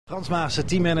Frans Maas, the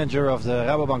team manager of the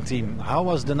Rabobank team. How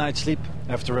was the night's sleep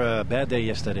after a bad day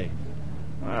yesterday?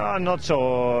 Not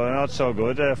so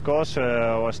good. Of course,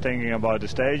 I was thinking about the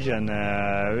stage, and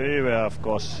we were, of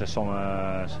course,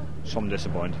 some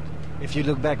disappointed. If you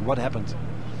look back, what happened?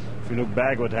 If you look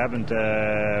back, what happened?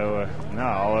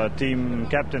 Our team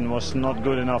captain was not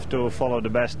good enough to follow the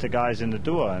best guys in the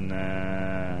tour, and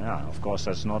of course,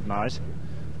 that's not nice,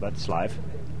 but it's life.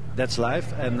 That's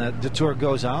life, and the tour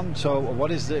goes on. So, what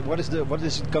is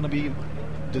going to be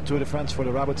the Tour de France for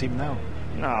the Rabo team now?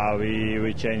 No,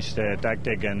 we changed the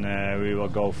tactic, and we will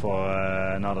go for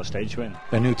another stage win.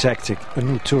 A new tactic, a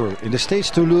new tour. In the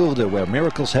stage to Lourdes, where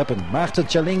miracles happen, Maarten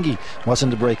Tjallingii was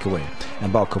in the breakaway,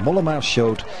 and Bauke Mollema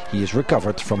showed he is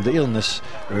recovered from the illness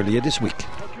earlier this week.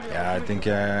 Yeah, I think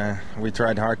we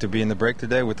tried hard to be in the break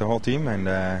today with the whole team,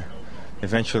 and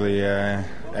eventually,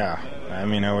 I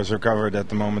mean, I was recovered at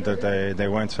the moment that they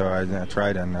went, so I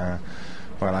tried, and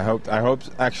well, I hoped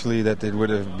actually that it would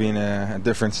have been a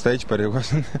different stage, but it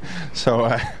wasn't. So,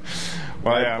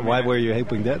 well, yeah. Why were you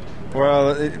hoping that?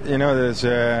 Well,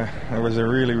 there was a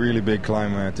really big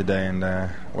climb today, and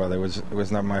well, it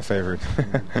was not my favorite.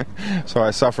 So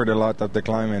I suffered a lot up the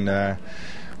climb, and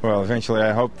well, eventually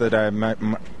I hoped that I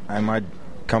might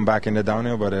come back in the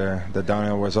downhill, but the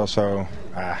downhill was also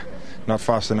not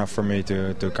fast enough for me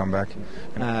to come back.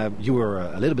 You were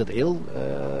a little bit ill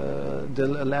the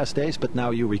last days, but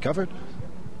now you recovered?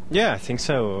 Yeah, I think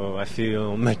so. I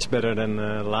feel much better than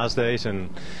the last days, and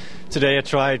today I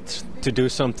tried to do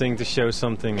something, to show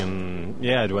something, and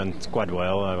yeah, it went quite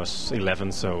well. I was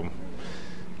 11, so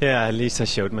yeah, at least I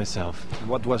showed myself.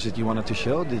 What was it you wanted to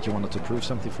show? Did you want to prove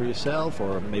something for yourself,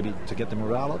 or maybe to get the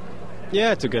morale up?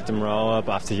 Yeah, to get the morale up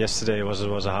after yesterday. It was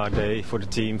a hard day for the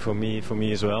team, for me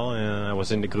as well. I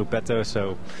was in the gruppetto,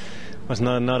 so it was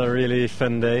not a really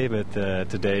fun day. But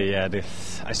today, yeah,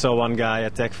 I saw one guy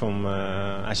attack from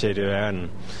tghe, and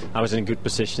I was in a good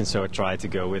position, so I tried to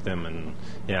go with him. And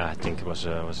yeah, I think it was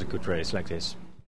a good race like this.